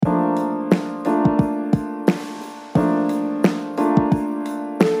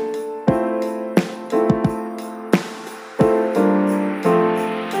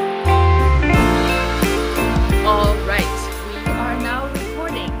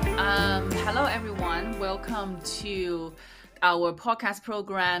welcome to our podcast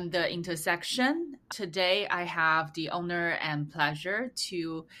program, The Intersection. Today, I have the honor and pleasure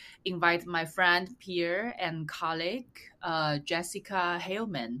to invite my friend, peer, and colleague, Jessica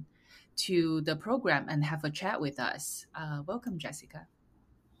Heilman, to the program and have a chat with us. Welcome, Jessica.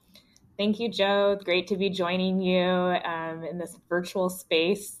 Thank you, Joe. Great to be joining you in this virtual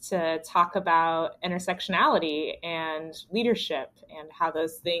space to talk about intersectionality and leadership and how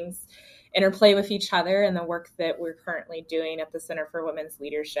those things interplay with each other and the work that we're currently doing at the Center for Women's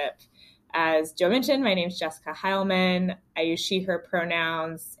Leadership. As Joe mentioned, my name is Jessica Heilman. I use she, her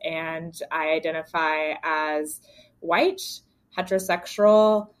pronouns, and I identify as white,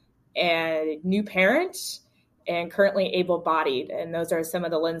 heterosexual, and new parent, and currently able-bodied. And those are some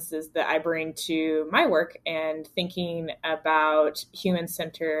of the lenses that I bring to my work and thinking about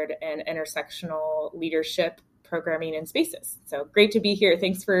human-centered and intersectional leadership programming and spaces. So great to be here.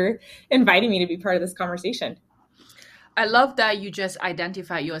 Thanks for inviting me to be part of this conversation. I love that you just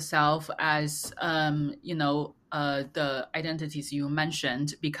identify yourself as, the identities you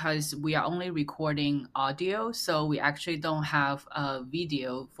mentioned, because we are only recording audio, so we actually don't have a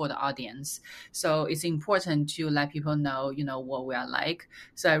video for the audience. So it's important to let people know, what we are like.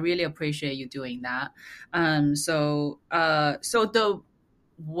 So I really appreciate you doing that. So the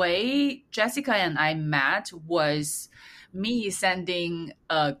way Jessica and I met was me sending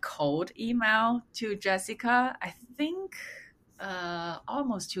a cold email to Jessica, I think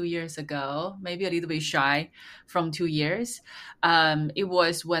almost 2 years ago, maybe a little bit shy from 2 years. It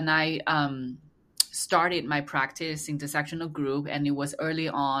was when I started my practice intersectional group, and it was early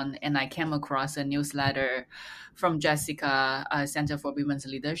on, and I came across a newsletter from Jessica, Center for Women's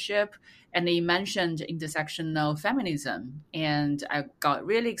Leadership, and they mentioned intersectional feminism. And I got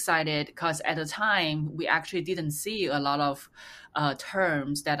really excited because at the time, we actually didn't see a lot of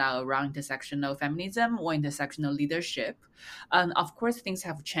terms that are around intersectional feminism or intersectional leadership. Of course, things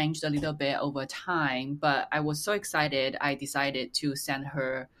have changed a little bit over time, but I was so excited, I decided to send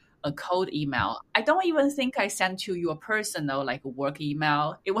her a cold email. I don't even think I sent to your personal, work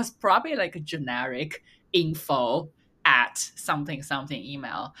email. It was probably like a generic info at something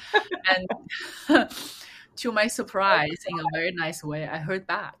email. And to my surprise, in a very nice way, I heard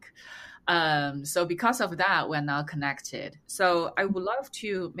back. So because of that, we're now connected. So I would love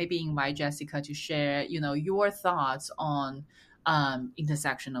to maybe invite Jessica to share, your thoughts on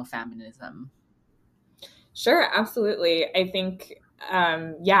intersectional feminism. Sure, absolutely. I think,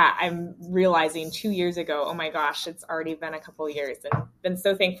 I'm realizing 2 years ago, oh my gosh, it's already been a couple of years, and been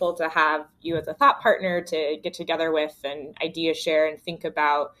so thankful to have you as a thought partner to get together with and idea share and think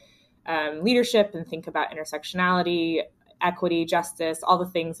about leadership and think about intersectionality, equity, justice, all the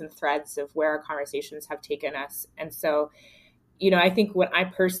things and threads of where our conversations have taken us. And so, I think when I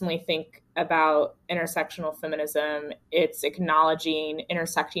personally think about intersectional feminism, it's acknowledging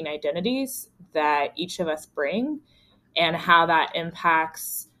intersecting identities that each of us bring and how that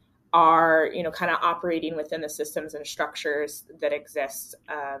impacts our, kind of operating within the systems and structures that exist,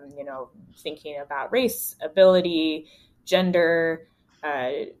 thinking about race, ability, gender,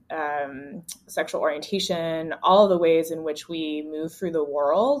 sexual orientation, all of the ways in which we move through the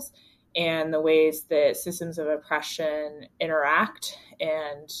world and the ways that systems of oppression interact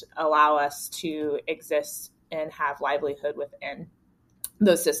and allow us to exist and have livelihood within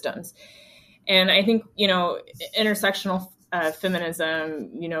those systems. And I think, intersectional feminism,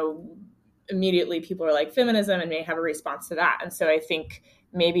 immediately people are like feminism and may have a response to that. And so I think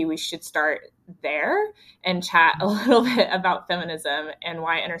maybe we should start there and chat a little bit about feminism and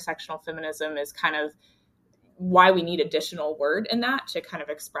why intersectional feminism is kind of why we need additional word in that to kind of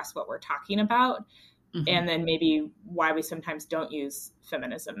express what we're talking about. Mm-hmm. And then maybe why we sometimes don't use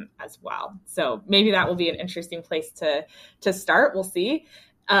feminism as well. So maybe that will be an interesting place to start. We'll see.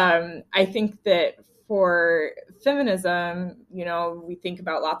 I think that for feminism, we think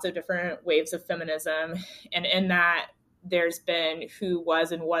about lots of different waves of feminism. And in that, there's been who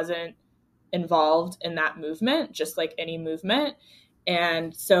was and wasn't involved in that movement, just like any movement.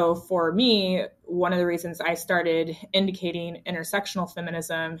 And so for me, one of the reasons I started indicating intersectional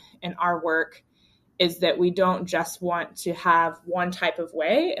feminism in our work is that we don't just want to have one type of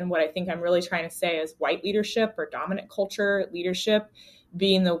way. And what I think I'm really trying to say is white leadership or dominant culture leadership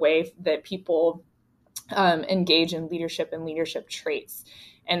being the way that people engage in leadership and leadership traits.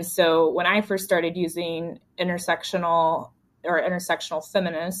 And so when I first started using intersectional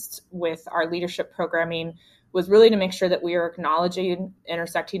feminist with our leadership programming was really to make sure that we are acknowledging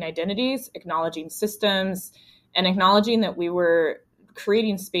intersecting identities, acknowledging systems, and acknowledging that we were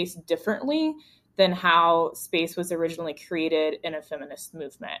creating space differently than how space was originally created in a feminist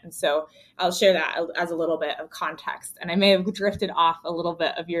movement. And so I'll share that as a little bit of context. And I may have drifted off a little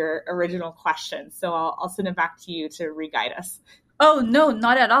bit of your original question. So I'll send it back to you to re-guide us. Oh, no,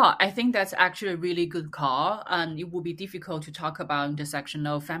 not at all. I think that's actually a really good call. It would be difficult to talk about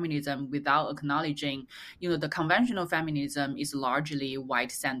intersectional feminism without acknowledging, the conventional feminism is largely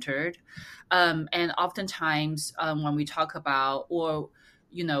white-centered. And oftentimes when we talk about, or,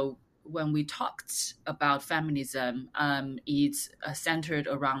 when we talked about feminism, it's centered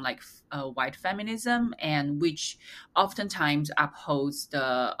around like white feminism, and which oftentimes upholds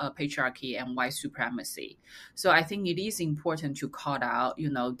the patriarchy and white supremacy. So I think it is important to call out,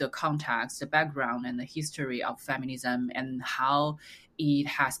 the context, the background, and the history of feminism and how it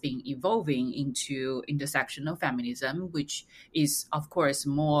has been evolving into intersectional feminism, which is, of course,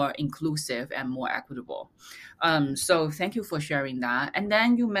 more inclusive and more equitable. So thank you for sharing that. And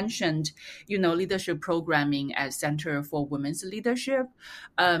then you mentioned, leadership programming as Center for Women's Leadership.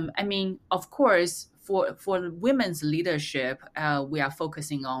 I mean, of course, for women's leadership, we are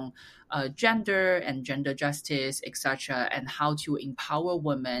focusing on gender and gender justice, etc., and how to empower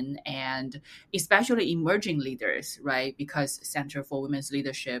women and especially emerging leaders, right? Because Center for Women's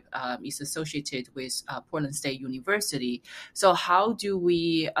Leadership is associated with Portland State University. So how do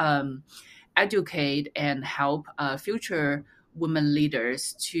we educate and help future women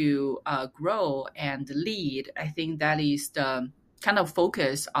leaders to grow and lead? I think that is the kind of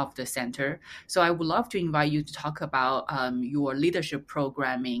focus of the center. So I would love to invite you to talk about your leadership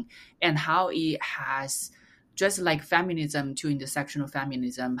programming and how it has, just like feminism to intersectional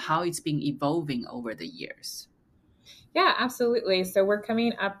feminism, how it's been evolving over the years. Yeah, absolutely. So we're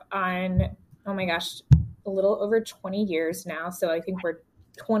coming up on, oh my gosh, a little over 20 years now. So I think we're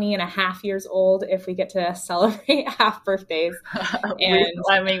 20 and a half years old if we get to celebrate half birthdays.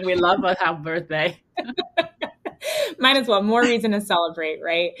 And we love a half birthday. Might as well. More reason to celebrate,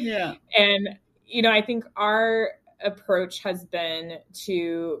 right? Yeah. And, I think our approach has been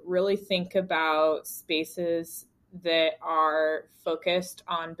to really think about spaces that are focused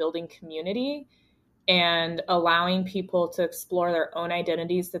on building community and allowing people to explore their own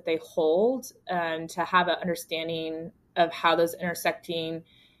identities that they hold and to have an understanding of how those intersecting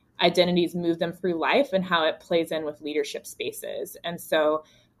identities move them through life and how it plays in with leadership spaces. And so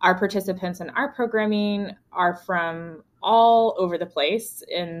our participants in our programming are from all over the place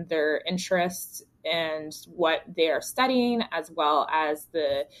in their interests and what they are studying, as well as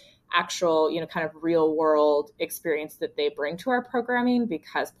the actual, kind of real world experience that they bring to our programming,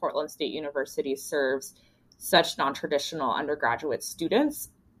 because Portland State University serves such non-traditional undergraduate students.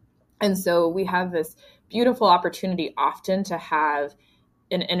 And so we have this beautiful opportunity often to have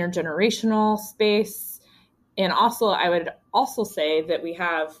an intergenerational space. And also, I would also say that we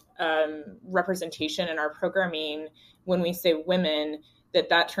have representation in our programming. When we say women,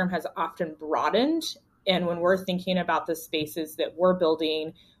 that term has often broadened. And when we're thinking about the spaces that we're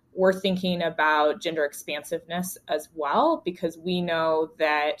building, we're thinking about gender expansiveness as well, because we know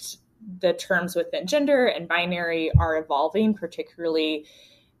that the terms within gender and binary are evolving, particularly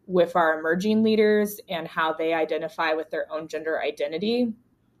with our emerging leaders and how they identify with their own gender identity.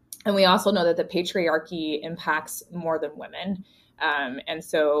 And we also know that the patriarchy impacts more than women. And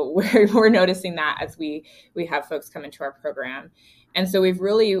so we're noticing that as we have folks come into our program. And so we've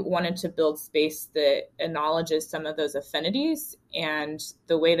really wanted to build space that acknowledges some of those affinities. And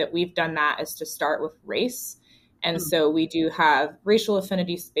the way that we've done that is to start with race. And so we do have racial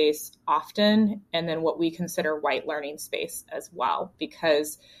affinity space often, and then what we consider white learning space as well,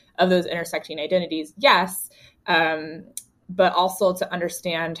 because of those intersecting identities, yes, but also to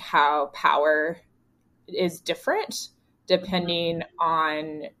understand how power is different depending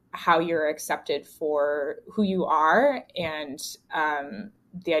on how you're accepted for who you are and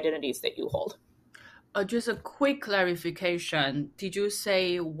the identities that you hold. Just a quick clarification. Did you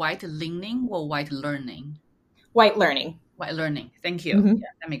say white learning or white learning? White learning. White learning. Thank you. Mm-hmm. Yeah,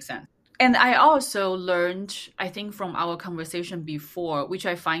 that makes sense. And I also learned, I think from our conversation before, which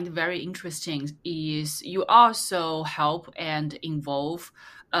I find very interesting, is you also help and involve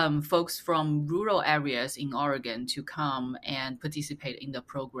folks from rural areas in Oregon to come and participate in the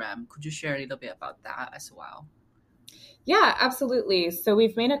program. Could you share a little bit about that as well? Yeah, absolutely. So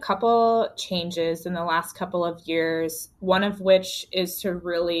we've made a couple changes in the last couple of years, one of which is to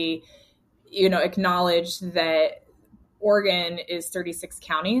really, acknowledge that Oregon is 36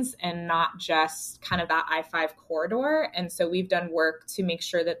 counties and not just kind of that I-5 corridor. And so we've done work to make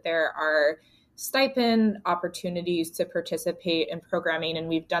sure that there are stipend opportunities to participate in programming. And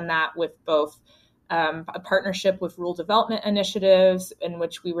we've done that with both a partnership with rural development initiatives, in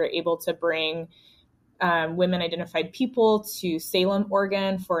which we were able to bring women identified people to Salem,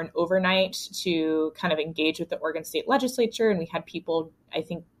 Oregon for an overnight to kind of engage with the Oregon State Legislature. And we had people, I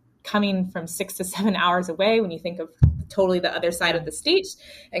think, coming from 6 to 7 hours away when you think of totally the other side of the state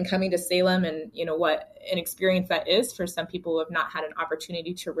and coming to Salem, and what an experience that is for some people who have not had an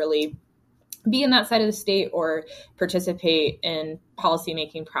opportunity to really be in that side of the state or participate in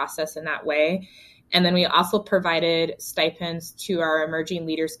policymaking process in that way. And then we also provided stipends to our emerging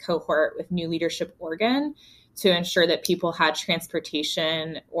leaders cohort with New Leadership Oregon to ensure that people had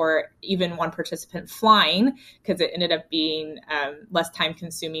transportation, or even one participant flying, because it ended up being less time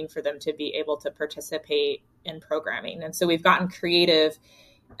consuming for them to be able to participate in programming. And so we've gotten creative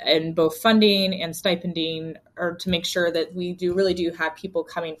in both funding and stipending, or to make sure that we really do have people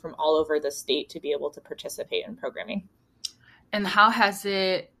coming from all over the state to be able to participate in programming. And how has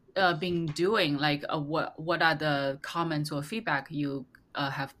it been doing? Like, what are the comments or feedback you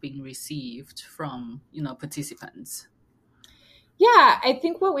have been received from participants? Yeah, I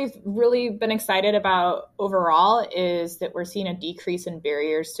think what we've really been excited about overall is that we're seeing a decrease in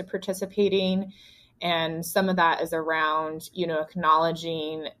barriers to participating. And some of that is around,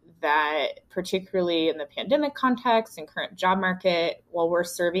 acknowledging that particularly in the pandemic context and current job market, while we're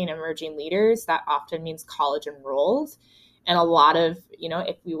serving emerging leaders, that often means college enrolled and a lot of,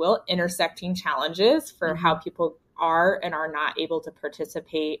 if we will, intersecting challenges for how people are and are not able to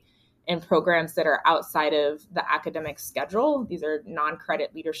participate in programs that are outside of the academic schedule. These are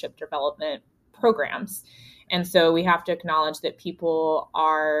non-credit leadership development programs. And so we have to acknowledge that people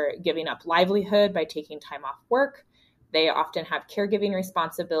are giving up livelihood by taking time off work. They often have caregiving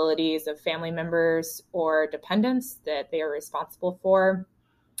responsibilities of family members or dependents that they are responsible for.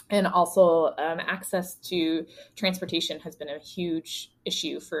 And also access to transportation has been a huge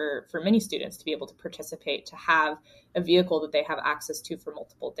issue for many students to be able to participate, to have a vehicle that they have access to for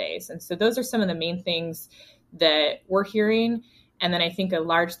multiple days. And so those are some of the main things that we're hearing. And then I think a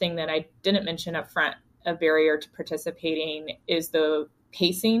large thing that I didn't mention up front, a barrier to participating, is the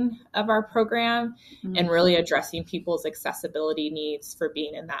pacing of our program and really addressing people's accessibility needs for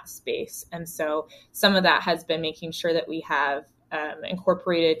being in that space. And so some of that has been making sure that we have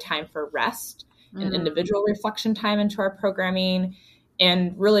incorporated time for rest and individual reflection time into our programming,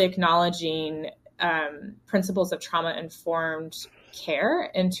 and really acknowledging principles of trauma-informed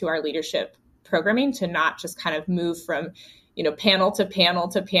care into our leadership programming, to not just kind of move from panel to panel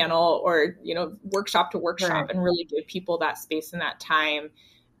to panel, or workshop to workshop, right, and really give people that space and that time,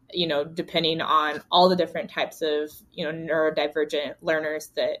 depending on all the different types of neurodivergent learners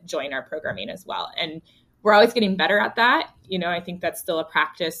that join our programming as well. And we're always getting better at that. I think that's still a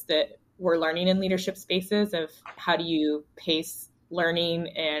practice that we're learning in leadership spaces, of how do you pace learning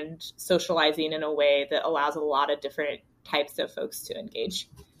and socializing in a way that allows a lot of different types of folks to engage.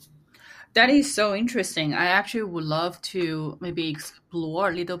 That is so interesting. I actually would love to maybe explore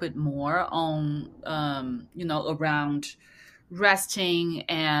a little bit more on, around resting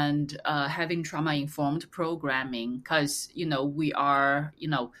and having trauma-informed programming, because, we are,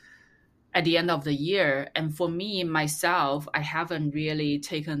 at the end of the year. And for me, myself, I haven't really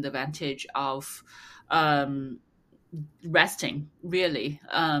taken advantage of resting, really.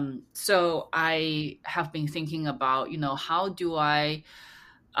 So I have been thinking about, how do I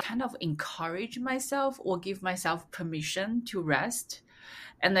kind of encourage myself or give myself permission to rest?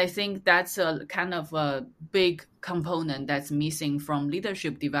 And I think that's a kind of a big component that's missing from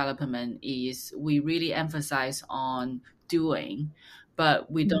leadership development, is we really emphasize on doing,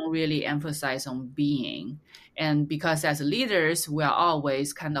 but we don't really emphasize on being. And because as leaders, we are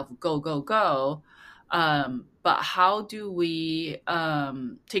always kind of go, go, go. But how do we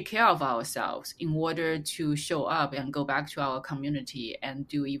take care of ourselves in order to show up and go back to our community and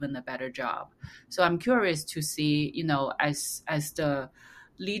do even a better job? So I'm curious to see, as the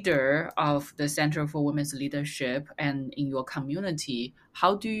leader of the Center for Women's Leadership and in your community,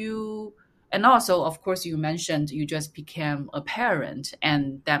 how do you, and also, of course, you mentioned you just became a parent,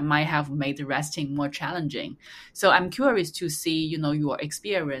 and that might have made resting more challenging. So I'm curious to see, your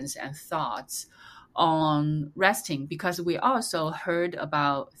experience and thoughts on resting, because we also heard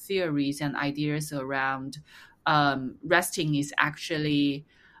about theories and ideas around resting is actually,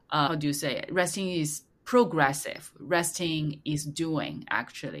 how do you say it? Resting is progressive. Resting is doing,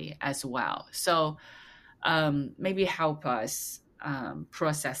 actually, as well. So maybe help us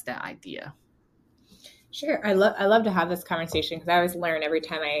process that idea. Sure. I love to have this conversation, because I always learn every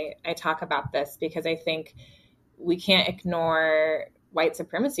time I talk about this, because I think we can't ignore white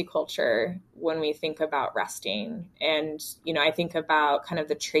supremacy culture when we think about resting. And, I think about kind of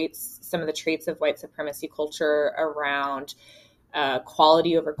some of the traits of white supremacy culture around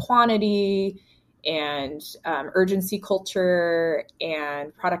quality over quantity, and urgency culture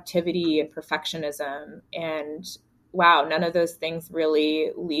and productivity and perfectionism. And wow, none of those things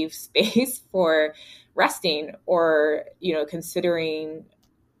really leave space for resting or, considering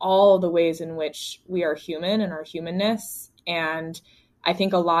all the ways in which we are human and our humanness. And I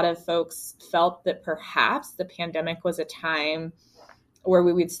think a lot of folks felt that perhaps the pandemic was a time where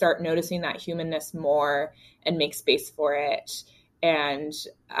we would start noticing that humanness more and make space for it. And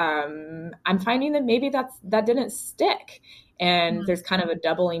I'm finding that maybe that didn't stick. And there's kind of a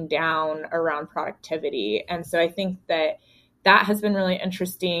doubling down around productivity. And so I think that has been really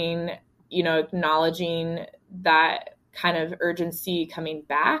interesting, acknowledging that kind of urgency coming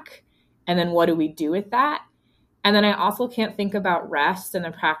back. And then what do we do with that? And then I also can't think about rest and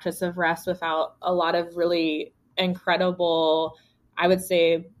the practice of rest without a lot of really incredible, I would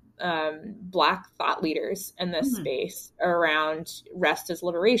say, Black thought leaders in this space around rest as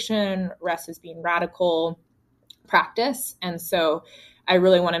liberation, rest as being radical practice. And so I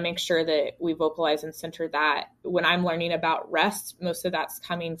really want to make sure that we vocalize and center that. When I'm learning about rest, most of that's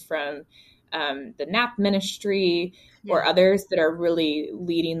coming from the NAP ministry or others that are really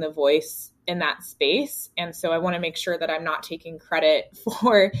leading the voice in that space. And so I want to make sure that I'm not taking credit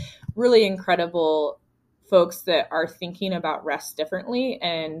for really incredible folks that are thinking about rest differently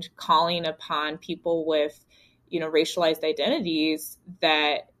and calling upon people with, racialized identities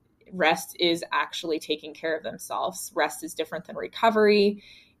that rest is actually taking care of themselves. Rest is different than recovery,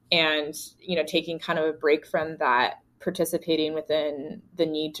 and, taking kind of a break from that, participating within the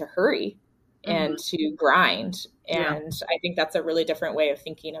need to hurry and to grind. And I think that's a really different way of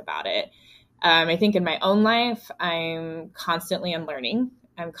thinking about it. I think in my own life, I'm constantly unlearning.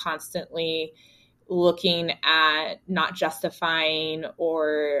 I'm constantly looking at not justifying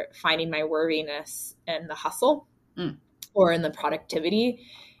or finding my worthiness in the hustle or in the productivity,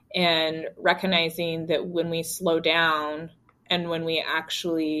 and recognizing that when we slow down and when we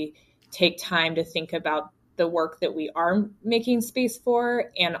actually take time to think about the work that we are making space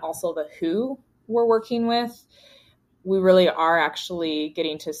for and also the who we're working with, we really are actually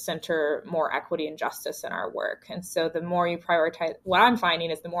getting to center more equity and justice in our work. And so the more you prioritize, what I'm finding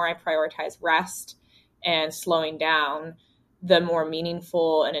is the more I prioritize rest and slowing down, the more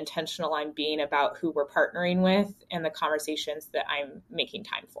meaningful and intentional I'm being about who we're partnering with and the conversations that I'm making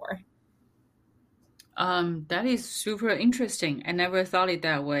time for. That is super interesting. I never thought it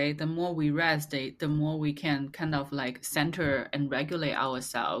that way. The more we rest, the more we can kind of like center and regulate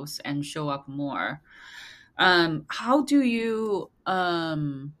ourselves and show up more. How do you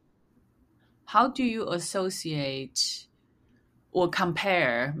associate or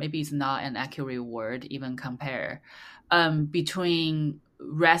compare, maybe it's not an accurate word, even compare, between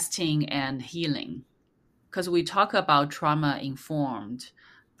resting and healing? Because we talk about trauma-informed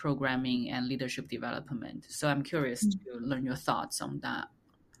programming and leadership development. So I'm curious to learn your thoughts on that.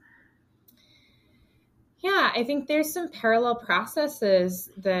 Yeah, I think there's some parallel processes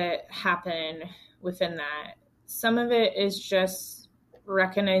that happen within that. Some of it is just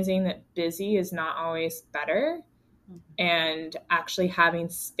recognizing that busy is not always better and actually having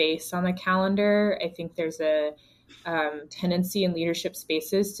space on the calendar. I think there's a tendency in leadership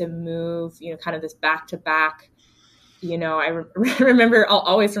spaces to move, kind of this back to back. I I'll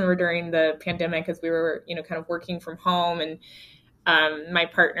always remember during the pandemic as we were, kind of working from home, and my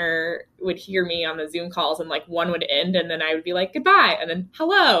partner would hear me on the Zoom calls, and like one would end and then I would be like, goodbye. And then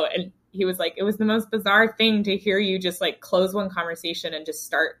hello. And he was like, it was the most bizarre thing to hear you just like close one conversation and just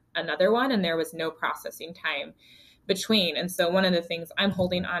start another one. And there was no processing time between. And so one of the things I'm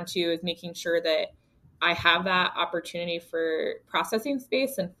holding on to is making sure that I have that opportunity for processing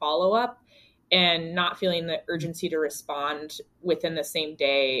space and follow up, and not feeling the urgency to respond within the same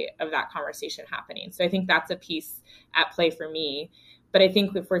day of that conversation happening. So I think that's a piece at play for me. But I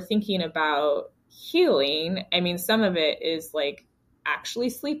think if we're thinking about healing, I mean, some of it is like actually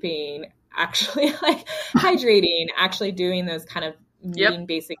sleeping, actually like hydrating, actually doing those kind of meeting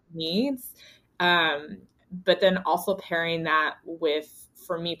basic needs. But then also pairing that with,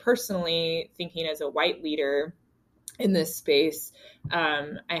 for me personally, thinking as a white leader in this space,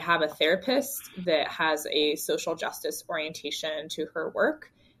 I have a therapist that has a social justice orientation to her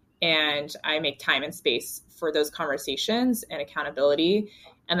work, and I make time and space for those conversations and accountability.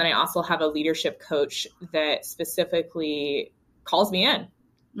 And then I also have a leadership coach that specifically calls me in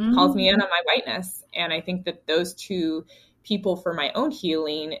on my whiteness. And I think that those two people, for my own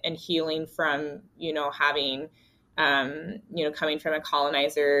healing and healing from, having coming from a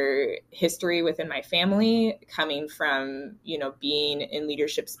colonizer history within my family, coming from, being in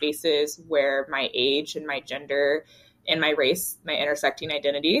leadership spaces where my age and my gender and my race, my intersecting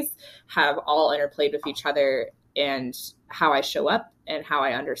identities, have all interplayed with each other, and how I show up and how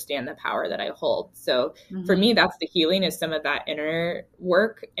I understand the power that I hold. So for me, that's the healing, is some of that inner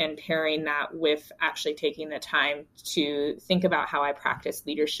work, and pairing that with actually taking the time to think about how I practice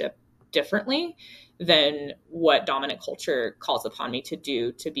leadership differently than what dominant culture calls upon me to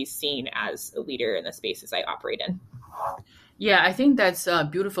do, to be seen as a leader in the spaces I operate in. Yeah, I think that's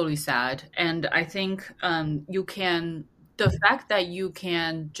beautifully said. And I think the fact that you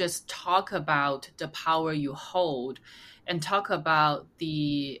can just talk about the power you hold and talk about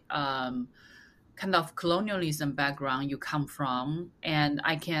the kind of colonialism background you come from, and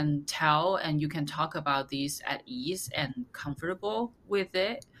I can tell, and you can talk about these at ease and comfortable with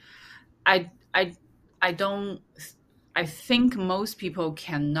it. I, I, I don't, I think most people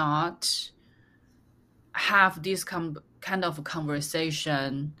cannot have this kind of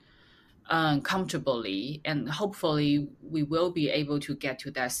conversation comfortably, and hopefully we will be able to get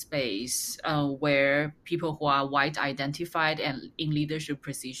to that space where people who are white identified and in leadership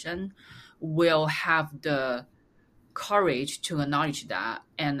position will have the courage to acknowledge that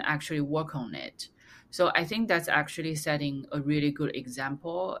and actually work on it. So I think that's actually setting a really good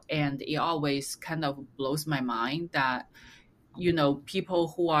example, and it always kind of blows my mind that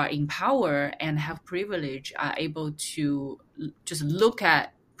people who are in power and have privilege are able to just look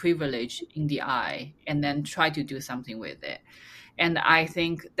at privilege in the eye and then try to do something with it. And I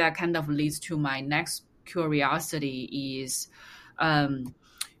think that kind of leads to my next curiosity is,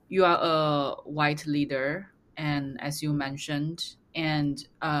 you are a white leader, and as you mentioned, and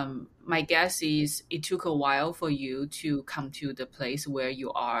my guess is it took a while for you to come to the place where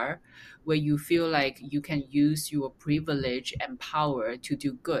you are, where you feel like you can use your privilege and power to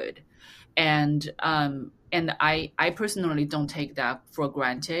do good. And I personally don't take that for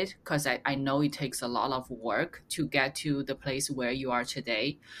granted, because I know it takes a lot of work to get to the place where you are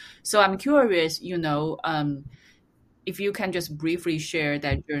today. So I'm curious, if you can just briefly share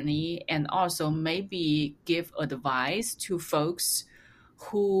that journey, and also maybe give advice to folks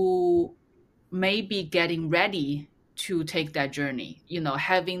who may be getting ready to take that journey,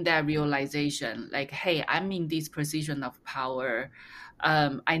 having that realization like, hey, I'm in this position of power.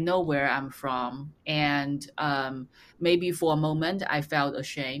 I know where I'm from. And maybe for a moment I felt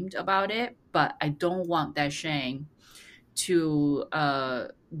ashamed about it, but I don't want that shame to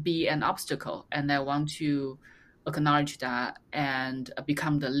be an obstacle. And I want to acknowledge that and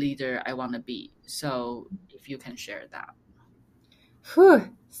become the leader I want to be. So if you can share that. Whew,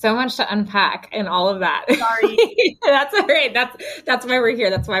 so much to unpack in all of that. Sorry. That's all right. That's why we're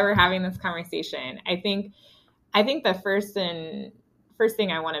here. That's why we're having this conversation. I think the first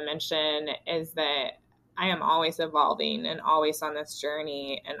thing I want to mention is that I am always evolving and always on this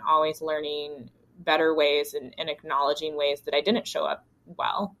journey and always learning better ways and acknowledging ways that I didn't show up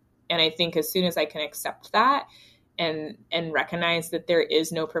well. And I think as soon as I can accept that and recognize that there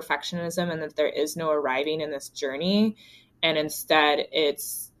is no perfectionism and that there is no arriving in this journey, and instead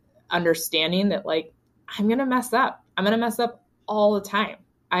it's understanding that, like, I'm going to mess up. I'm going to mess up all the time.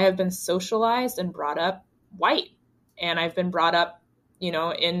 I have been socialized and brought up white, and I've been brought up,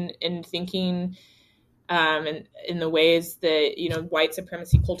 in thinking and in the ways that, white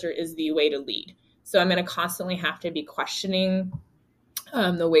supremacy culture is the way to lead. So I'm going to constantly have to be questioning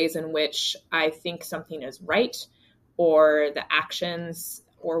the ways in which I think something is right, or the actions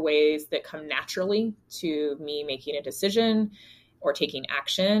or ways that come naturally to me making a decision or taking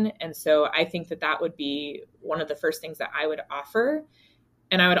action. And so I think that would be one of the first things that I would offer.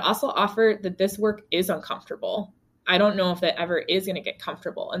 And I would also offer that this work is uncomfortable. I don't know if it ever is going to get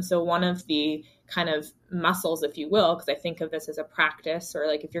comfortable. And so one of the kind of muscles, if you will, because I think of this as a practice, or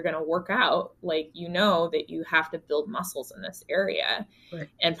like if you're going to work out, like, that you have to build muscles in this area. Right.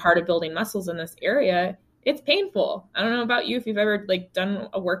 And part of building muscles in this area, it's painful. I don't know about you, if you've ever like done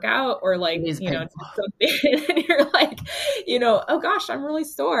a workout or like, something and you're like, oh gosh, I'm really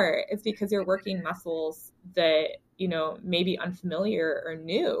sore. It's because you're working muscles that, may be unfamiliar or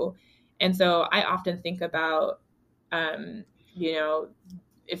new. And so I often think about,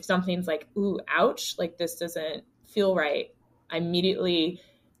 if something's like, ooh, ouch, like this doesn't feel right, I immediately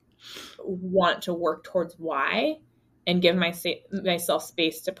want to work towards why, and give myself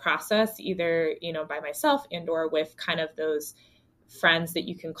space to process, either, by myself and or with kind of those friends that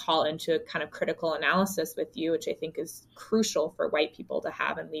you can call into a kind of critical analysis with you, which I think is crucial for white people to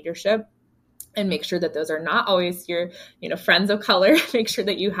have in leadership. And make sure that those are not always your, friends of color. Make sure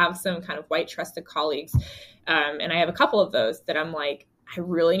that you have some kind of white trusted colleagues. And I have a couple of those that I'm like, I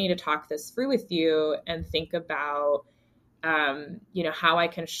really need to talk this through with you and think about, how I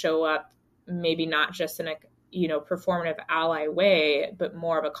can show up, maybe not just in a performative ally way, but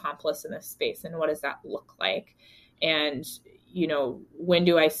more of accomplice in this space. And what does that look like? And, when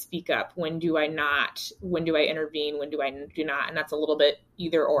do I speak up? When do I not? When do I intervene? When do I do not? And that's a little bit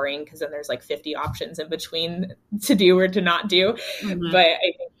either oring, because then there's like 50 options in between to do or to not do. Mm-hmm. But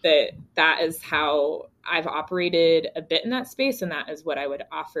I think that is how I've operated a bit in that space. And that is what I would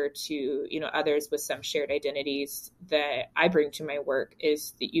offer to, others with some shared identities that I bring to my work,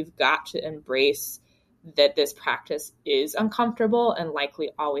 is that you've got to embrace that this practice is uncomfortable and likely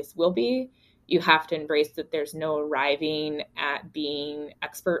always will be. You have to embrace that there's no arriving at being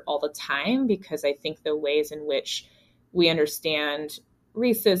expert all the time, because I think the ways in which we understand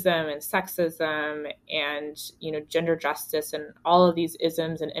racism and sexism and, gender justice and all of these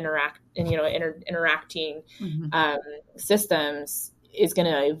isms and interacting Mm-hmm. systems is going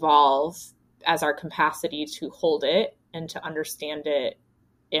to evolve as our capacity to hold it and to understand it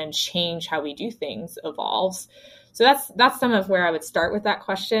and change how we do things evolves. So that's some of where I would start with that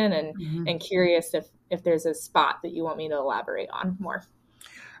question, and Mm-hmm. and curious if there's a spot that you want me to elaborate on more.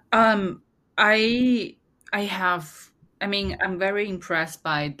 I have, I mean, I'm very impressed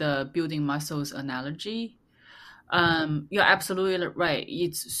by the building muscles analogy. You're absolutely right.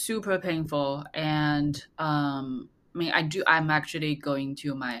 It's super painful. And I mean, I'm actually going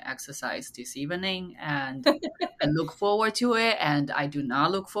to my exercise this evening, and I look forward to it, and I do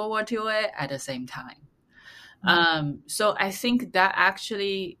not look forward to it at the same time. So I think that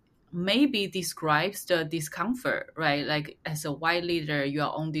actually maybe describes the discomfort, right? Like as a white leader, you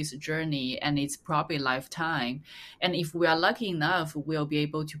are on this journey, and it's probably lifetime. And if we are lucky enough, we'll be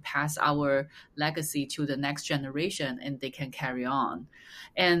able to pass our legacy to the next generation, and they can carry on.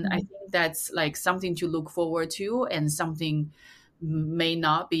 And I think that's like something to look forward to, and something may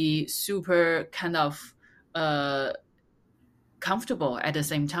not be super kind of comfortable at the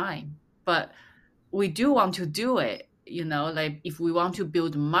same time. But we do want to do it, like if we want to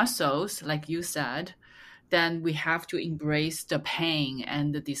build muscles, like you said, then we have to embrace the pain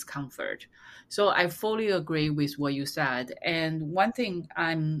and the discomfort. So I fully agree with what you said. And one thing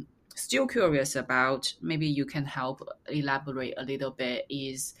I'm still curious about, maybe you can help elaborate a little bit,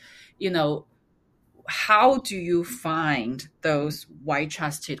 is, how do you find those white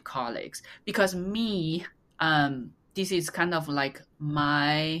trusted colleagues? Because me, this is kind of like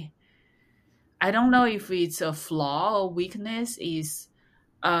I don't know if it's a flaw or weakness, is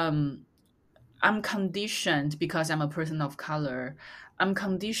um I'm conditioned, because I'm a person of color, I'm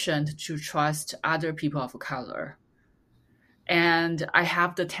conditioned to trust other people of color. And I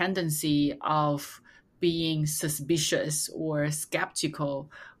have the tendency of being suspicious or skeptical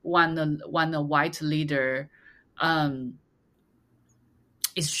when a white leader um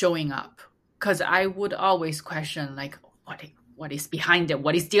is showing up, because I would always question, like, what is behind it?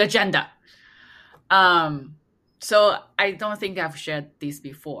 What is the agenda? So I don't think I've shared this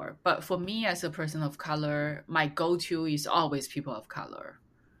before, but for me as a person of color, my go-to is always people of color.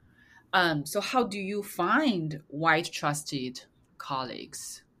 So how do you find white trusted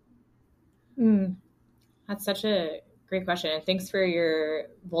colleagues? That's such a great question. And thanks for your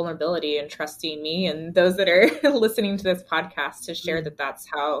vulnerability and trusting me and those that are listening to this podcast to share that that's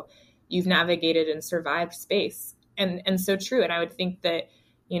how you've navigated and survived space. And so true. And I would think that,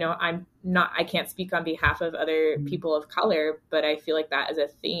 I can't speak on behalf of other people of color, but I feel like that is a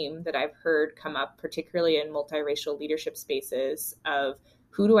theme that I've heard come up, particularly in multiracial leadership spaces, of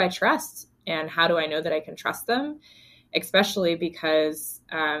who do I trust and how do I know that I can trust them? Especially because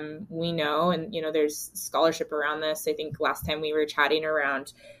we know, and, there's scholarship around this. I think last time we were chatting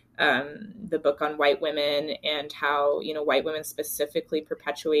around the book on white women and how, white women specifically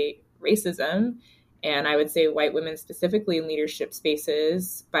perpetuate racism. And I would say white women specifically in leadership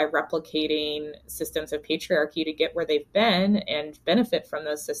spaces, by replicating systems of patriarchy to get where they've been and benefit from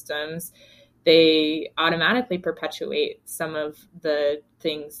those systems, they automatically perpetuate some of the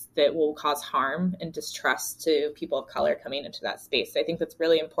things that will cause harm and distrust to people of color coming into that space. I think that's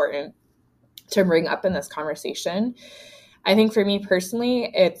really important to bring up in this conversation. I think for me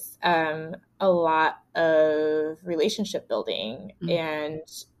personally, it's a lot of relationship building. And,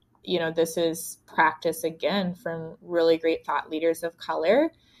 this is practice, again, from really great thought leaders of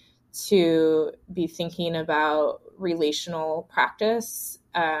color, to be thinking about relational practice,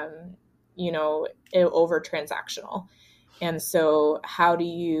 over transactional. And so how do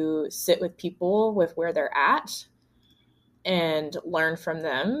you sit with people with where they're at and learn from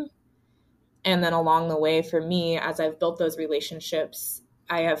them? And then along the way, for me, as I've built those relationships,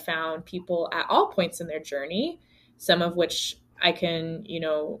 I have found people at all points in their journey, some of which I can,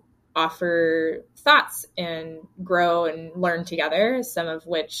 offer thoughts and grow and learn together, some of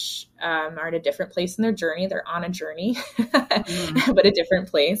which are at a different place in their journey. They're on a journey, but a different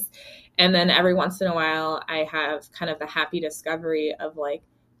place. And then every once in a while, I have kind of the happy discovery of like,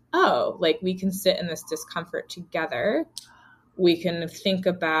 oh, like we can sit in this discomfort together. We can think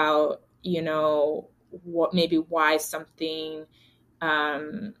about, you know, what maybe why something,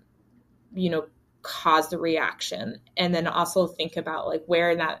 you know, caused the reaction. And then also think about like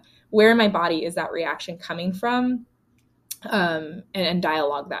where in my body is that reaction coming from, and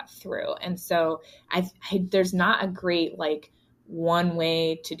dialogue that through. And so there's not a great like one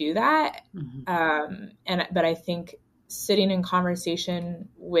way to do that. But I think sitting in conversation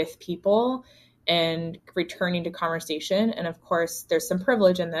with people and returning to conversation. And of course, there's some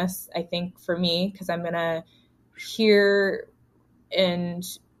privilege in this, I think, for me, because I'm going to hear and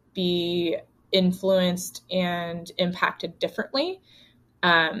be influenced and impacted differently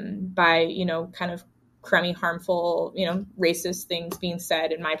by, you know, kind of crummy, harmful, you know, racist things being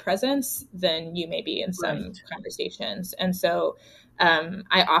said in my presence than you may be in some conversations. And so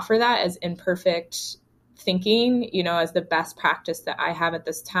I offer that as imperfect thinking, you know, as the best practice that I have at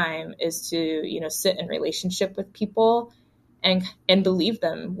this time is to, you know, sit in relationship with people and believe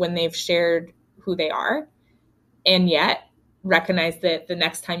them when they've shared who they are. And yet recognize that the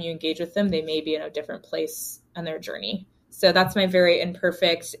next time you engage with them, they may be in a different place on their journey. So that's my very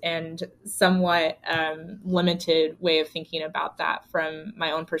imperfect and somewhat limited way of thinking about that from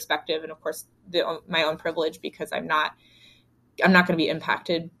my own perspective. And of course, my own privilege, because I'm not going to be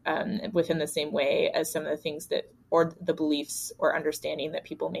impacted within the same way as some of the things that, or the beliefs or understanding that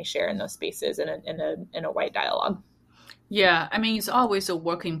people may share in those spaces in a white dialogue. Yeah, I mean, it's always a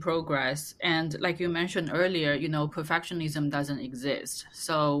work in progress. And like you mentioned earlier, you know, perfectionism doesn't exist.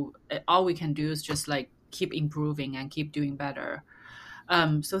 So all we can do is just like keep improving and keep doing better.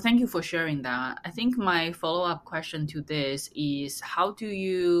 So thank you for sharing that. I think my follow-up question to this is how do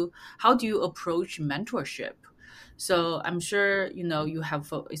you approach mentorship? So I'm sure, you know, you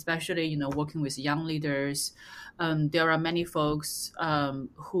have, especially, you know, working with young leaders, there are many folks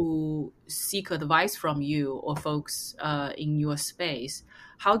who seek advice from you or folks in your space.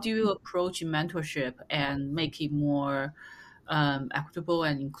 How do you approach mentorship and make it more equitable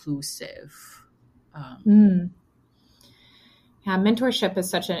and inclusive? Yeah, mentorship is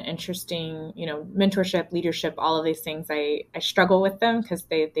such an interesting, you know, mentorship, leadership, all of these things. I struggle with them because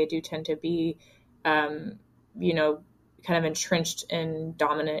they do tend to be, you know, kind of entrenched in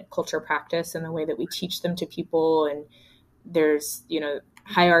dominant culture practice and the way that we teach them to people. And there's, you know,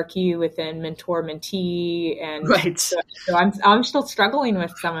 hierarchy within mentor mentee. And Right. so I'm still struggling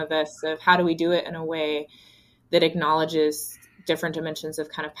with some of this of how do we do it in a way that acknowledges different dimensions of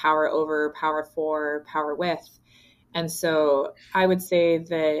kind of power over, power for, power with. And so I would say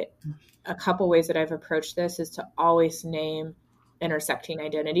that a couple ways that I've approached this is to always name intersecting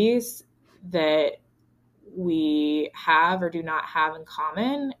identities that we have or do not have in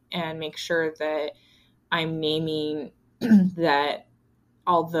common, and make sure that I'm naming that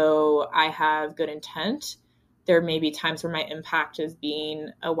although I have good intent, there may be times where my impact is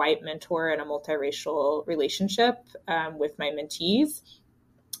being a white mentor in a multiracial relationship with my mentees.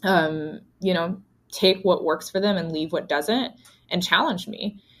 You know, take what works for them and leave what doesn't, and challenge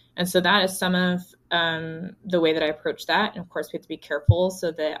me. And so that is some of the way that I approach that. And of course, we have to be careful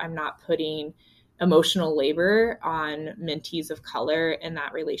so that I'm not putting emotional labor on mentees of color in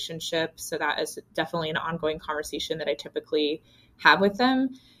that relationship. So that is definitely an ongoing conversation that I typically have with them.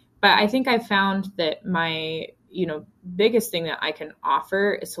 But I think I found that my, you know, biggest thing that I can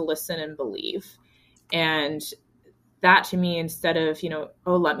offer is to listen and believe. And that to me, instead of, you know,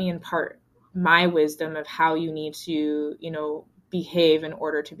 oh, let me impart my wisdom of how you need to, you know, behave in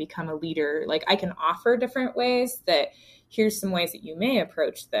order to become a leader. Like I can offer different ways that here's some ways that you may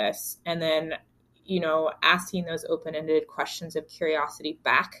approach this. And then, you know, asking those open-ended questions of curiosity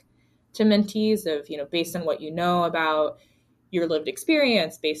back to mentees of, you know, based on what you know about your lived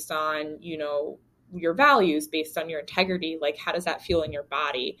experience, based on, you know, your values, based on your integrity, like how does that feel in your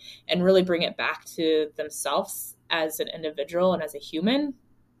body, and really bring it back to themselves as an individual and as a human.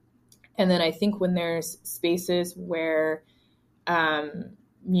 And then I think when there's spaces where,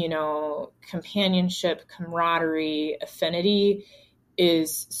 you know, companionship, camaraderie, affinity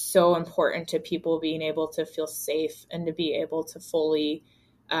is so important to people being able to feel safe and to be able to fully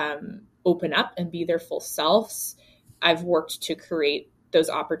open up and be their full selves, I've worked to create those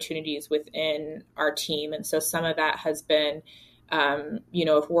opportunities within our team. And so some of that has been, you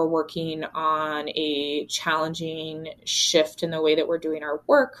know, if we're working on a challenging shift in the way that we're doing our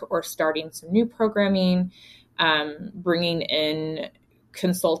work or starting some new programming, bringing in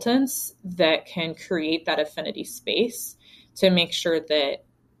consultants that can create that affinity space to make sure that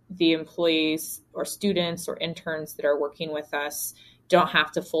the employees or students or interns that are working with us don't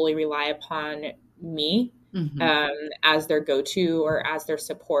have to fully rely upon me as their go-to or as their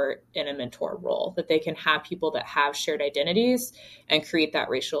support in a mentor role, that they can have people that have shared identities and create that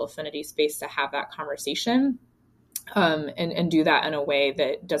racial affinity space to have that conversation, and do that in a way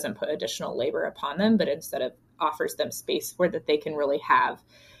that doesn't put additional labor upon them, but instead of offers them space where that they can really have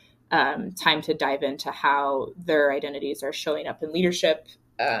time to dive into how their identities are showing up in leadership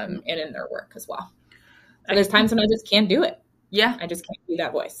and in their work as well. So there's times when I just can't do it. Yeah. I just can't be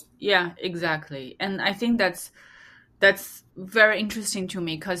that voice. Yeah, exactly. And I think that's very interesting to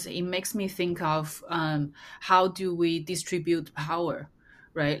me, because it makes me think of how do we distribute power,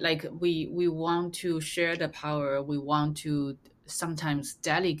 right? Like we want to share the power. We want to sometimes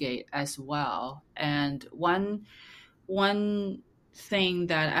delegate as well. And one thing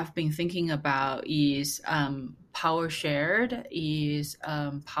that I've been thinking about is power shared is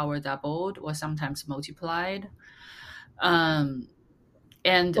power doubled or sometimes multiplied. And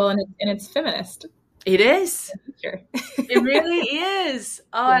well, and it's feminist. It is. Sure. It really is.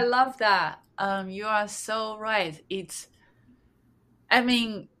 Oh, yeah. I love that. You are so right. I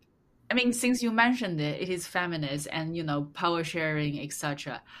mean, since you mentioned it, it is feminist and, power sharing,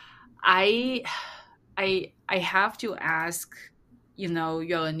 etc. I have to ask,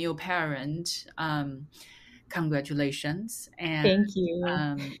 you're a new parent. Congratulations. And thank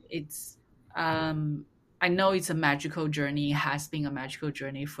you. It's, I know it's a magical journey, has been a magical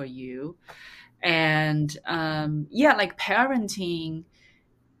journey for you. And like parenting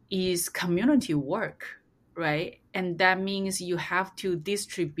is community work, right? And that means you have to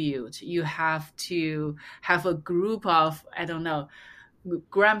distribute, you have to have a group of, I don't know,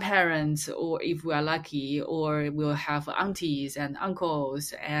 grandparents, or if we are lucky, or we'll have aunties and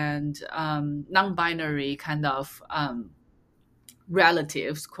uncles and non-binary kind of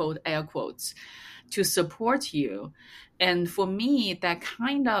relatives, quote, air quotes, to support you. And for me, that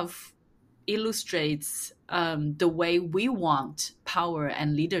kind of illustrates the way we want power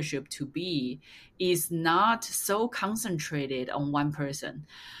and leadership to be is not so concentrated on one person.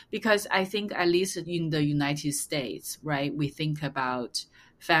 Because I think, at least in the United States, right, we think about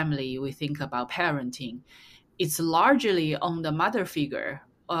family, we think about parenting. It's largely on the mother figure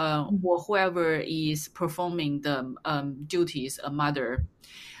or whoever is performing the duties a mother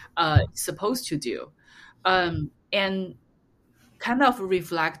is supposed to do. And kind of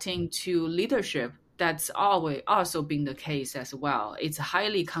reflecting to leadership, that's always also been the case as well. It's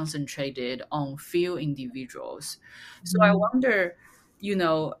highly concentrated on few individuals. So I wonder,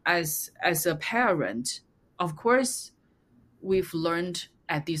 as a parent, of course, we've learned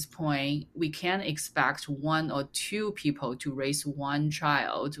at this point, we can't expect one or two people to raise one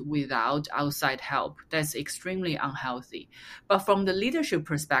child without outside help. That's extremely unhealthy. But from the leadership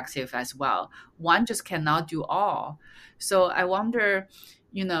perspective as well, one just cannot do all. So I wonder,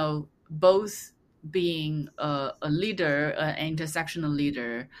 both being a leader, an intersectional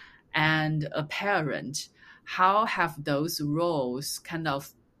leader, and a parent, how have those roles kind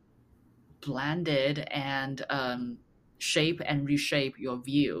of blended and shape and reshape your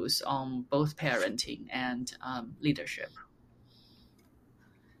views on both parenting and leadership?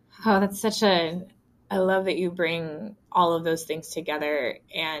 Oh, that's I love that you bring all of those things together.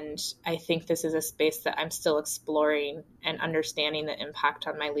 And I think this is a space that I'm still exploring and understanding the impact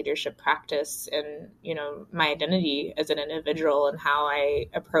on my leadership practice and, my identity as an individual and how I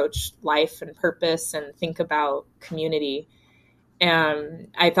approach life and purpose and think about community. And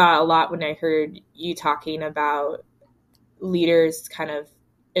I thought a lot when I heard you talking about leaders kind of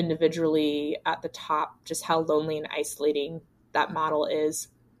individually at the top, just how lonely and isolating that model is.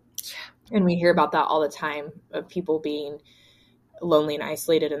 And we hear about that all the time, of people being lonely and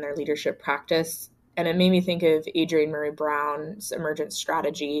isolated in their leadership practice. And it made me think of Adrienne Murray Brown's emergent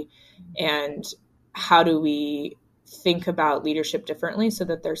strategy and how do we think about leadership differently so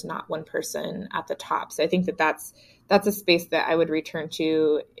that there's not one person at the top. So I think that that's a space that I would return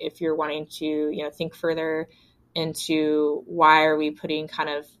to if you're wanting to, think further into why are we putting kind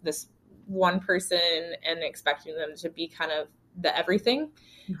of this one person and expecting them to be kind of the everything,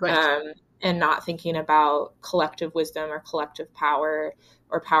 right. And not thinking about collective wisdom or collective power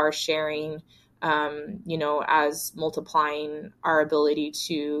or power sharing, as multiplying our ability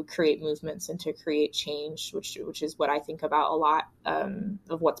to create movements and to create change, which is what I think about a lot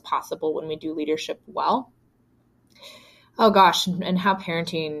of what's possible when we do leadership well. Oh gosh, and how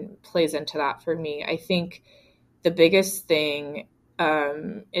parenting plays into that for me. I think the biggest thing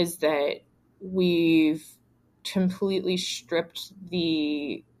is that we've completely stripped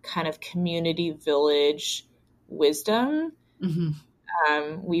the kind of community village wisdom. Mm-hmm.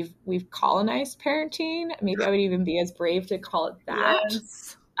 We've colonized parenting. Maybe I would even be as brave to call it that.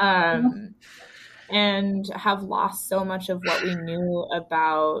 Yes. Um, and have lost so much of what we knew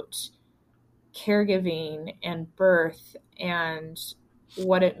about caregiving and birth and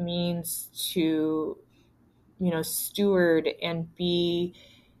what it means to, steward and be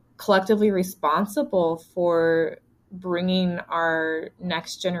collectively responsible for bringing our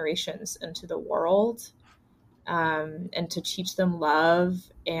next generations into the world, and to teach them love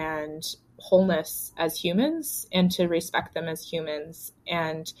and wholeness as humans and to respect them as humans.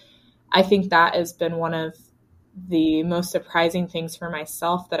 And I think that has been one of the most surprising things for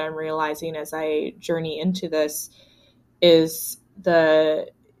myself that I'm realizing as I journey into this is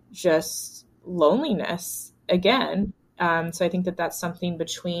the just loneliness again. So I think that that's something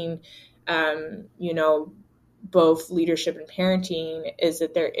between, both leadership and parenting, is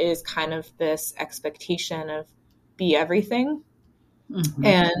that there is kind of this expectation of be everything. Mm-hmm.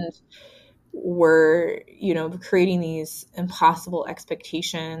 And we're, creating these impossible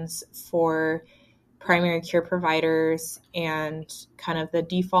expectations for primary care providers and kind of the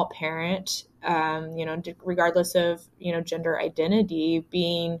default parent, regardless of, gender identity,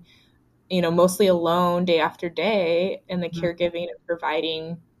 being, mostly alone day after day in the caregiving and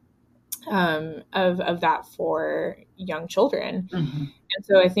providing of that for young children. Mm-hmm. And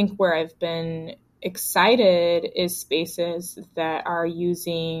so I think where I've been excited is spaces that are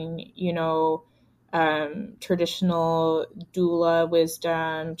using, traditional doula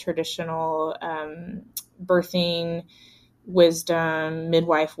wisdom, traditional birthing wisdom,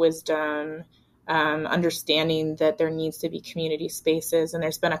 midwife wisdom, understanding that there needs to be community spaces. And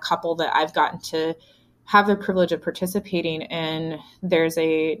there's been a couple that I've gotten to have the privilege of participating in. There's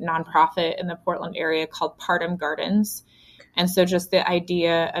a nonprofit in the Portland area called Partum Gardens. And so just the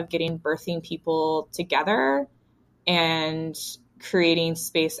idea of getting birthing people together and creating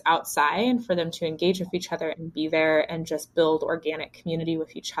space outside for them to engage with each other and be there and just build organic community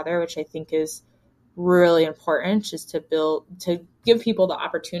with each other, which I think is really important, just to give people the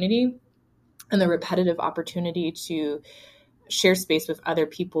opportunity and the repetitive opportunity to share space with other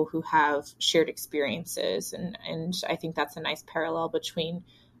people who have shared experiences. And I think that's a nice parallel between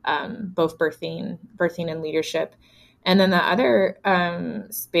both birthing and leadership. And then the other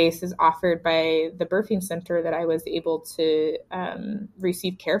space is offered by the birthing center that I was able to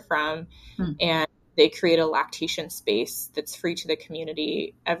receive care from. And they create a lactation space that's free to the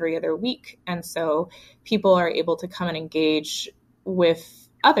community every other week. And so people are able to come and engage with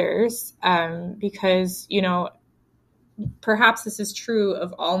others because, perhaps this is true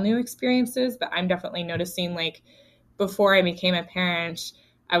of all new experiences, but I'm definitely noticing, like, before I became a parent,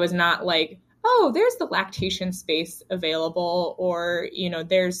 I was not like, oh, there's the lactation space available, or,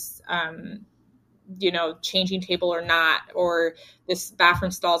 there's, changing table or not, or this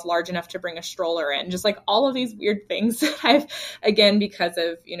bathroom stall is large enough to bring a stroller in. Just like all of these weird things that I've, again, because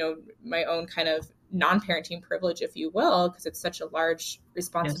of, my own kind of non-parenting privilege, if you will, because it's such a large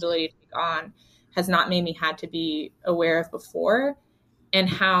responsibility to take on, has not made me had to be aware of before, and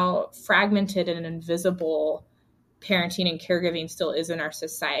how fragmented and invisible parenting and caregiving still is in our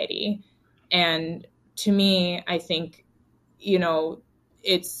society. And to me, I think,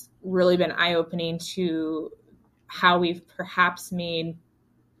 it's really been eye-opening to how we've perhaps made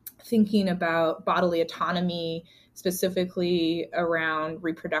thinking about bodily autonomy, specifically around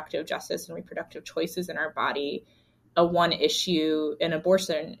reproductive justice and reproductive choices in our body, a one issue, an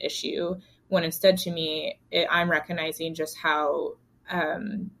abortion issue, when instead, to me, I'm recognizing just how,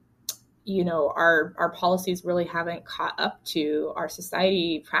 our policies really haven't caught up to our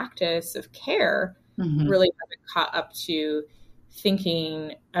society practice of care, really haven't caught up to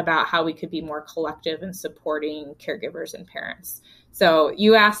thinking about how we could be more collective in supporting caregivers and parents. So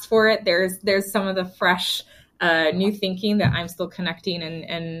you asked for it. There's some of the fresh new thinking that I'm still connecting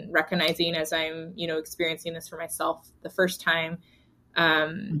and recognizing as I'm, experiencing this for myself the first time.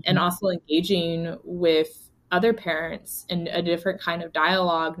 And also engaging with other parents in a different kind of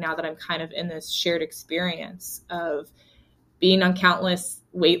dialogue now that I'm kind of in this shared experience of being on countless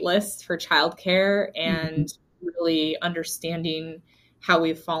wait lists for childcare and really understanding how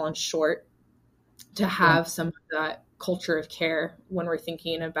we've fallen short to have some of that culture of care when we're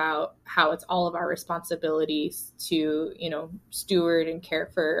thinking about how it's all of our responsibilities to, steward and care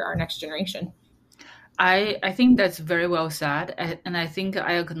for our next generation. I think that's very well said. And I think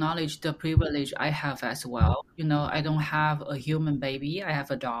I acknowledge the privilege I have as well. I don't have a human baby. I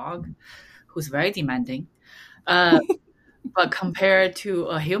have a dog who's very demanding. But compared to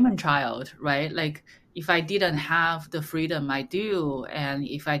a human child, right? Like if I didn't have the freedom I do, and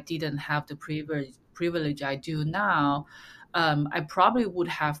if I didn't have the privilege I do now, I probably would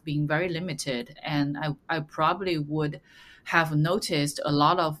have been very limited, and I probably would have noticed a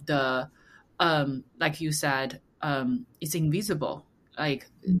lot of the, like you said, it's invisible, like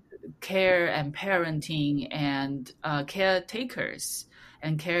care and parenting and caretakers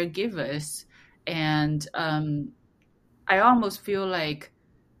and caregivers. And I almost feel like,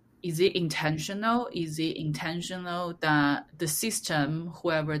 is it intentional? Is it intentional that the system,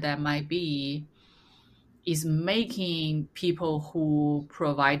 whoever that might be, is making people who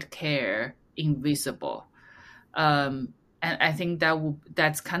provide care invisible? And I think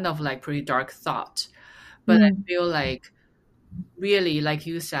that's kind of like pretty dark thought. But I Mm. feel like, really, like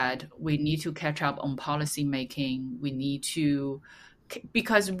you said, we need to catch up on policy making. We need to,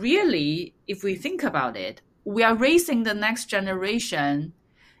 because really, if we think about it, we are raising the next generation,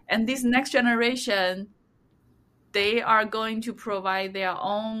 and this next generation, they are going to provide their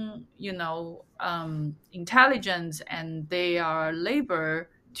own, intelligence and their labor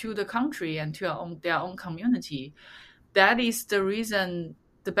to the country and to their own community. That is the reason,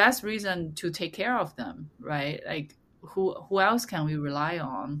 the best reason to take care of them, right? Like, who else can we rely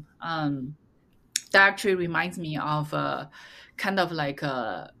on? That actually reminds me of a kind of like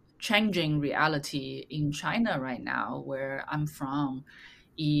a changing reality in China right now, where I'm from.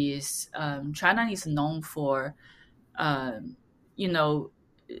 Is China is known for, um, you know,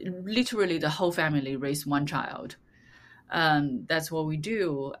 literally the whole family raise one child. That's what we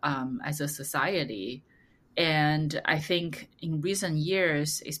do as a society. And I think in recent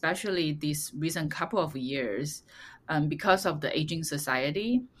years, especially these recent couple of years, because of the aging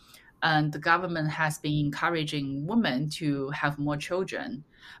society, and the government has been encouraging women to have more children.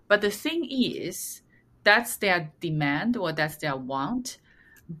 But the thing is, that's their demand or that's their want,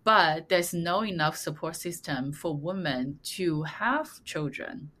 but there's no enough support system for women to have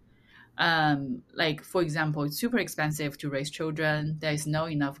children. Like, for example, it's super expensive to raise children. There's no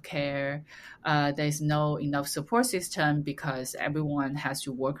enough care. There's no enough support system because everyone has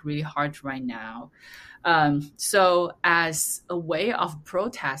to work really hard right now. So as a way of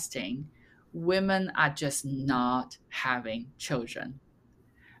protesting, women are just not having children.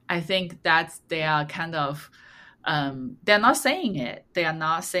 I think that's their kind of, they're not saying it. They are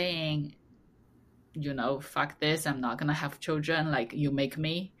not saying, fuck this, I'm not gonna have children, like you make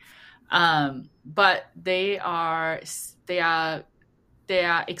me. But they are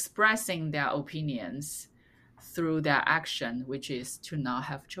expressing their opinions through their action, which is to not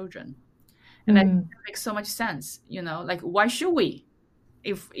have children. And I think Mm. that makes so much sense, like, why should we?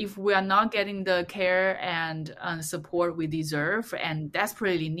 If we are not getting the care and support we deserve and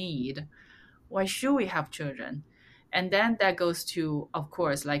desperately need, why should we have children? And then that goes to, of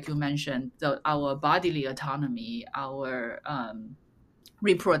course, like you mentioned, our bodily autonomy, our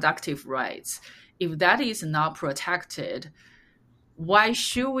reproductive rights. If that is not protected, why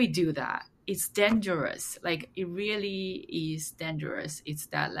should we do that? It's dangerous. Like, it really is dangerous. It's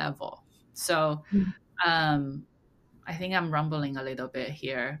that level. So um, I think I'm rumbling a little bit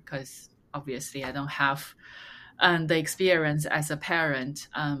here because obviously I don't have the experience as a parent.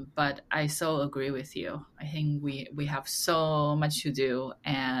 But I so agree with you. I think we have so much to do.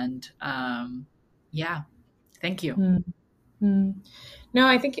 And yeah, thank you. Mm. Mm. No,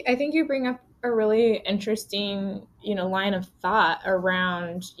 I think you bring up a really interesting, line of thought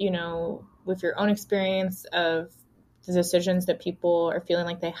around, with your own experience of the decisions that people are feeling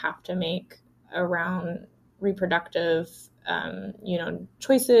like they have to make around reproductive,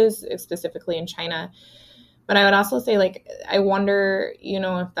 choices, specifically in China. But I would also say, like, I wonder,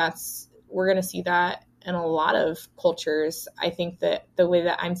 if we're going to see that in a lot of cultures. I think that the way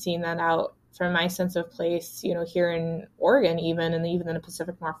that I'm seeing that out from my sense of place, here in Oregon, even in the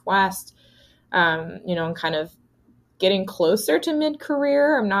Pacific Northwest, and kind of getting closer to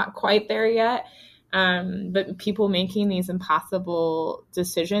mid-career. I'm not quite there yet. But people making these impossible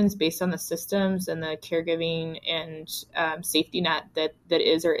decisions based on the systems and the caregiving and safety net that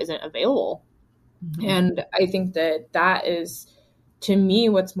is or isn't available. Mm-hmm. And I think that is, to me,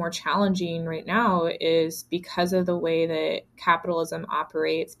 what's more challenging right now is because of the way that capitalism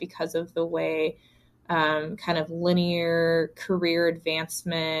operates, because of the way kind of linear career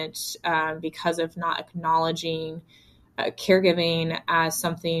advancement, because of not acknowledging caregiving as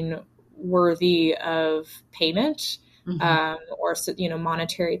something worthy of payment, or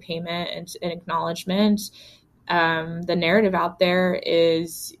monetary payment and acknowledgement. The narrative out there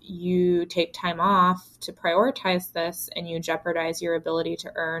is you take time off to prioritize this and you jeopardize your ability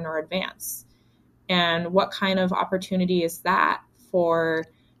to earn or advance. And what kind of opportunity is that for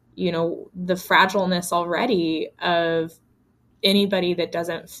the fragileness already of anybody that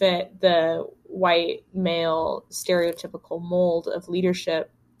doesn't fit the white male stereotypical mold of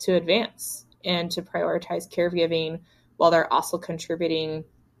leadership to advance and to prioritize caregiving while they're also contributing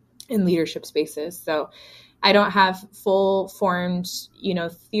in leadership spaces. So I don't have full formed,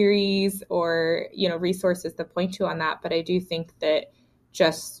 theories or, resources to point to on that, but I do think that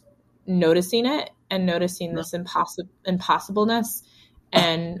just noticing it and noticing this impossibleness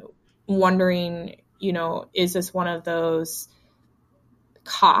and wondering, is this one of those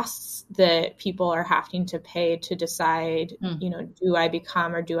costs that people are having to pay to decide, do I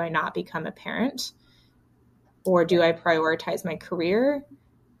become or do I not become a parent? Or do I prioritize my career?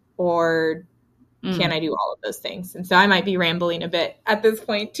 Or can I do all of those things? And so I might be rambling a bit at this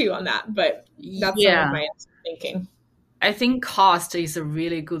point too on that, but that's some of my thinking. I think cost is a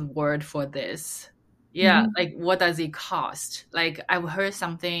really good word for this. Yeah, like what does it cost? Like I've heard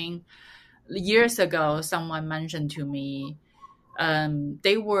something years ago, someone mentioned to me,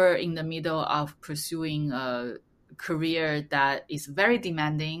 they were in the middle of pursuing a career that is very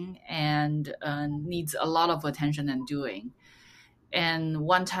demanding and needs a lot of attention and doing. And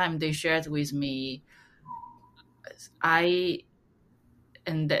one time they shared with me,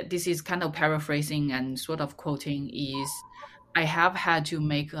 this is kind of paraphrasing and sort of quoting, is I have had to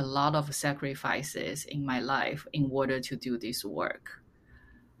make a lot of sacrifices in my life in order to do this work.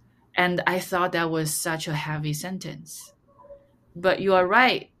 And I thought that was such a heavy sentence. But you are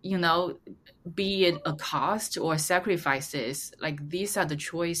right, be it a cost or sacrifices, like these are the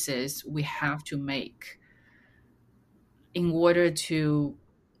choices we have to make in order to,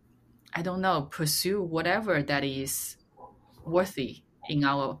 I don't know, pursue whatever that is worthy in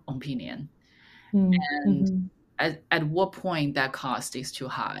our opinion. And at what point that cost is too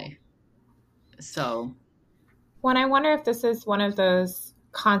high. So, well, I wonder if this is one of those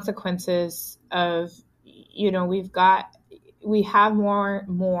consequences of, we have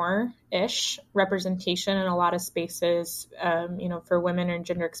more-ish representation in a lot of spaces, for women and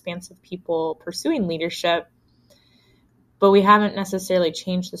gender expansive people pursuing leadership, but we haven't necessarily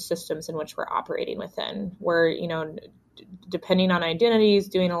changed the systems in which we're operating within. We're, depending on identities,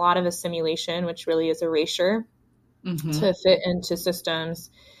 doing a lot of assimilation, which really is erasure to fit into systems.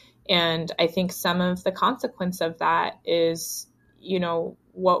 And I think some of the consequence of that is,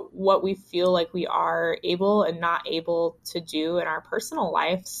 what we feel like we are able and not able to do in our personal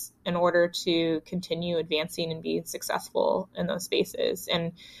lives in order to continue advancing and being successful in those spaces.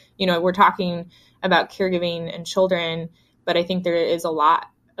 And, we're talking about caregiving and children, but I think there is a lot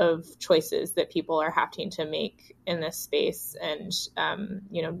of choices that people are having to make in this space. And,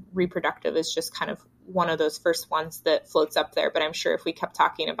 reproductive is just kind of one of those first ones that floats up there. But I'm sure if we kept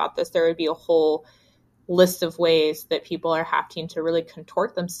talking about this, there would be a whole list of ways that people are having to really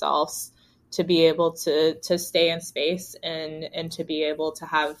contort themselves to be able to stay in space and to be able to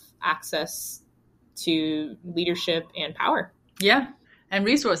have access to leadership and power. Yeah. And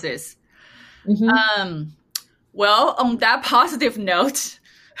resources. Well, on that positive note,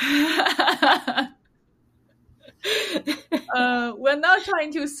 we're not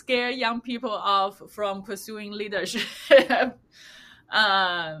trying to scare young people off from pursuing leadership.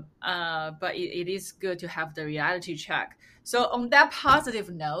 But it is good to have the reality check. So on that positive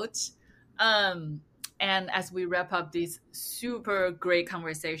note, and as we wrap up this super great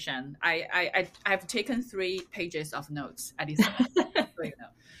conversation, I've taken 3 pages of notes at this point.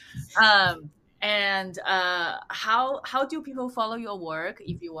 So, and how do people follow your work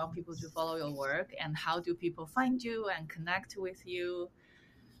if you want people to follow your work, and how do people find you and connect with you,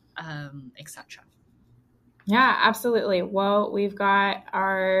 etc.? Yeah, absolutely. Well, we've got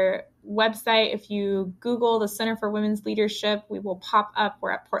our website. If you Google the Center for Women's Leadership, we will pop up.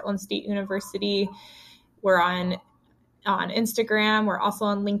 We're at Portland State University. We're on Instagram. We're also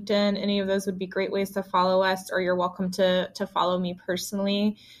on LinkedIn. Any of those would be great ways to follow us, or you're welcome to follow me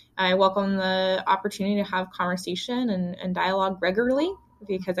personally. I welcome the opportunity to have conversation and dialogue regularly,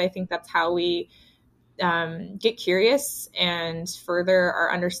 because I think that's how we get curious and further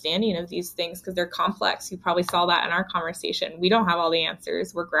our understanding of these things, because they're complex. You probably saw that in our conversation. We don't have all the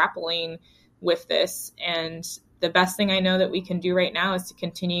answers. We're grappling with this. And the best thing I know that we can do right now is to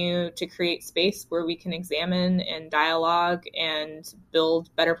continue to create space where we can examine and dialogue and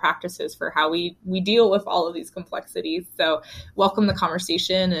build better practices for how we deal with all of these complexities. So welcome the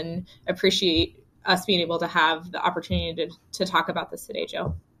conversation and appreciate us being able to have the opportunity to talk about this today,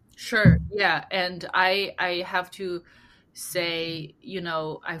 Joe. Sure. Yeah. And I have to say,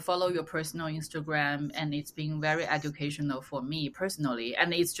 I follow your personal Instagram, and it's been very educational for me personally.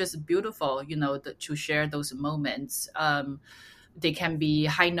 And it's just beautiful, to share those moments. They can be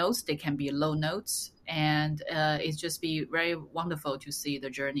high notes, they can be low notes, and it's just be very wonderful to see the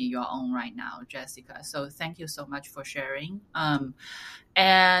journey you're on right now, Jessica. So thank you so much for sharing.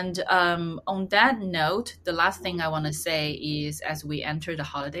 And on that note, the last thing I want to say is, as we enter the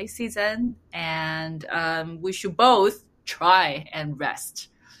holiday season, and we should both try and rest.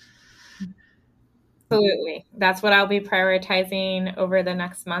 Absolutely. That's what I'll be prioritizing over the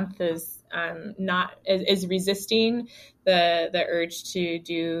next month is not is resisting the urge to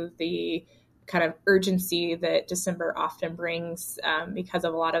do the kind of urgency that December often brings because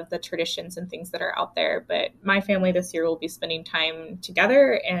of a lot of the traditions and things that are out there. But my family this year will be spending time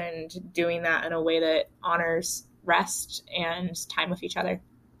together and doing that in a way that honors rest and time with each other.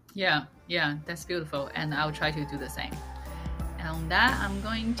 Yeah, that's beautiful. And I'll try to do the same. And on that, I'm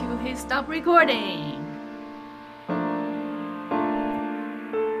going to hit stop recording.